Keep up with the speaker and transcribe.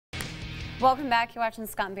Welcome back. You're watching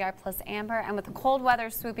Scott and BR Plus Amber, and with the cold weather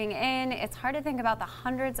swooping in, it's hard to think about the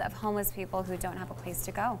hundreds of homeless people who don't have a place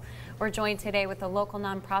to go. We're joined today with the local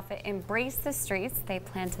nonprofit Embrace the Streets. They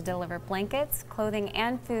plan to deliver blankets, clothing,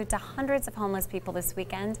 and food to hundreds of homeless people this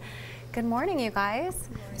weekend. Good morning, you guys.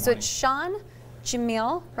 Good morning. So it's Shawn,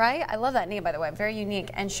 Jamille, right? I love that name, by the way. Very unique.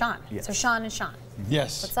 And Shawn. Yes. So Shawn and Shawn.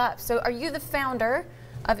 Yes. What's up? So are you the founder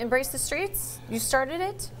of Embrace the Streets? You started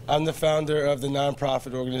it? I'm the founder of the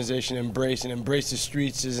nonprofit organization Embrace, and Embrace the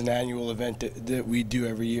Streets is an annual event that we do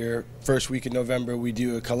every year. First week in November, we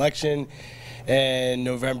do a collection, and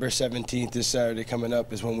November 17th, this Saturday coming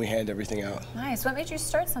up, is when we hand everything out. Nice. What made you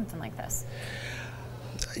start something like this?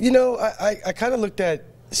 You know, I kind of looked at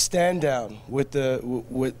stand down with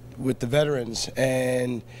the veterans,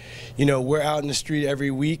 and you know, we're out in the street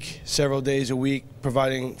every week, several days a week,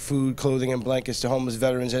 providing food, clothing, and blankets to homeless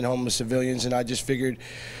veterans and homeless civilians, and I just figured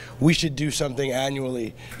we should do something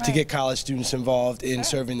annually to get college students involved in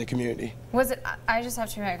serving the community. Was it, I just have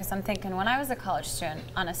to remember, because I'm thinking, when I was a college student,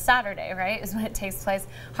 on a Saturday, right, is when it takes place,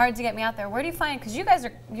 hard to get me out there. Where do you find, because you guys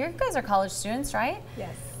are college students, right?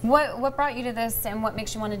 Yes. What brought you to this, and what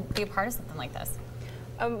makes you want to be a part of something like this?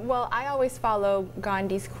 Well, I always follow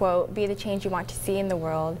Gandhi's quote, be the change you want to see in the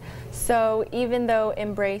world. So even though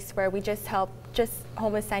Embrace, where we just help just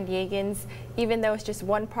homeless San Diegans, even though it's just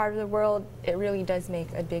one part of the world, it really does make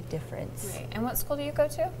a big difference. Right. And what school do you go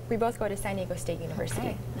to? We both go to San Diego State University.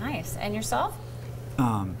 Okay. Nice. And yourself?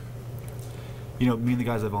 You know, me and the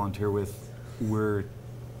guys I volunteer with, we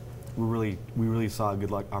really saw a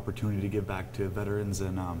good opportunity to give back to veterans,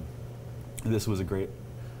 and this was a great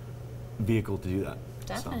vehicle to do that.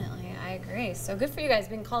 Definitely, so. I agree. So good for you guys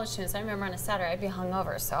being college students. I remember on a Saturday I'd be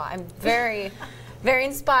hungover, so I'm very, very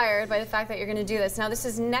inspired by the fact that you're going to do this. Now this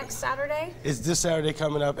is next Saturday? It's this Saturday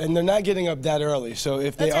coming up, and they're not getting up that early, so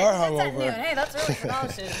if they are hungover... That's at noon. Hey, that's early for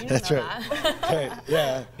college students. You that's know right. That. Hey,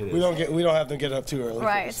 yeah, we don't have to get up too early.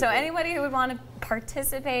 Right, so anybody who would want to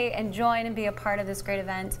participate and join and be a part of this great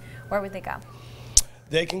event, where would they go?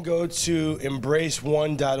 They can go to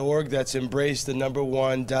embrace1.org. That's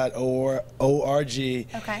embrace1.org.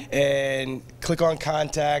 Okay. And click on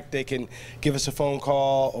contact. They can give us a phone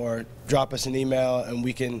call or drop us an email, and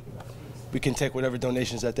we can take whatever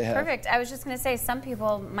donations that they have. Perfect. I was just going to say, some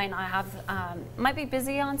people might not have, might be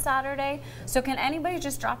busy on Saturday. So can anybody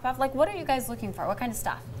just drop off? Like, what are you guys looking for? What kind of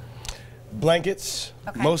stuff? Blankets,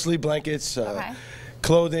 mostly blankets.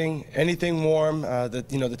 Clothing, anything warm.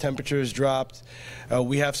 The temperature has dropped.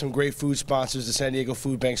 We have some great food sponsors. The San Diego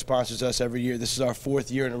Food Bank sponsors us every year. This is our 4th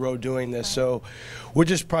year in a row doing this, so we're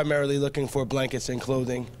just primarily looking for blankets and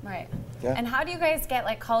clothing. Right. Yeah. And how do you guys get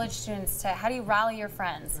like college students to? How do you rally your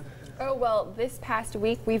friends? Oh, well, this past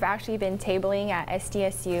week we've actually been tabling at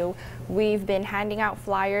SDSU. We've been handing out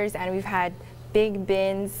flyers, and we've had big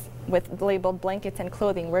bins with labeled blankets and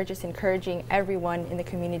clothing. We're just encouraging everyone in the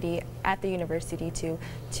community at the university to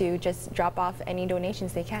just drop off any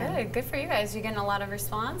donations they can. Good for you guys. You getting a lot of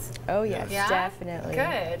response? Oh yes, yeah? Definitely.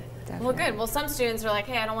 Good. Definitely. Well, good. Well, some students are like,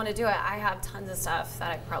 hey, I don't want to do it. I have tons of stuff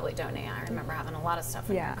that I could probably donate. I remember having a lot of stuff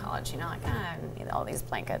when I was in college, you know, like, I need all these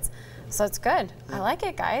blankets. So it's good. I like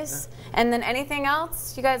it, guys. And then anything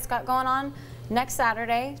else you guys got going on next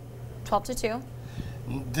Saturday, 12 to 2?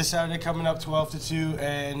 This Saturday coming up, 12 to 2,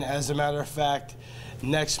 and as a matter of fact,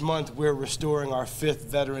 next month we're restoring our 5th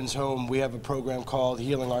veterans home. We have a program called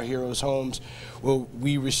Healing Our Heroes Homes, where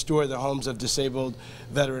we restore the homes of disabled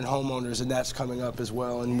veteran homeowners, and that's coming up as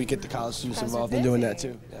well, and we get the college students involved in doing that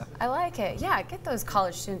too. Yeah. I like it. Yeah, get those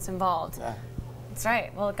college students involved. Yeah. That's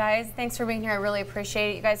right. Well, guys, thanks for being here. I really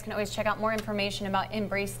appreciate it. You guys can always check out more information about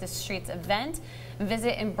Embrace the Streets event.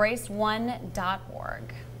 Visit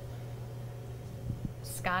embrace1.org.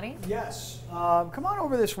 Scotty? Yes. Come on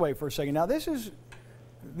over this way for a second. Now, this is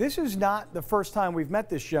not the first time we've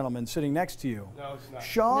met this gentleman sitting next to you. No, it's not.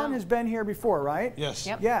 Shawn has been here before, right? Yes.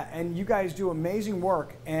 Yep. Yeah, and you guys do amazing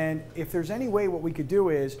work. And if there's any way, what we could do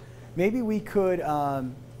is maybe we could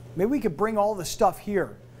bring all the stuff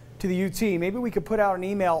here to the UT. Maybe we could put out an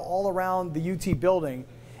email all around the UT building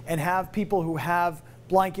and have people who have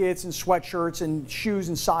blankets and sweatshirts and shoes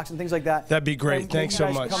and socks and things like that. That'd be great. Thanks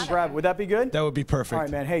so much. Come grab it. Would that be good? That would be perfect. All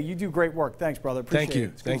right, man. Hey, you do great work. Thanks, brother. Appreciate it. Thank you.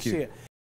 It's good to see you.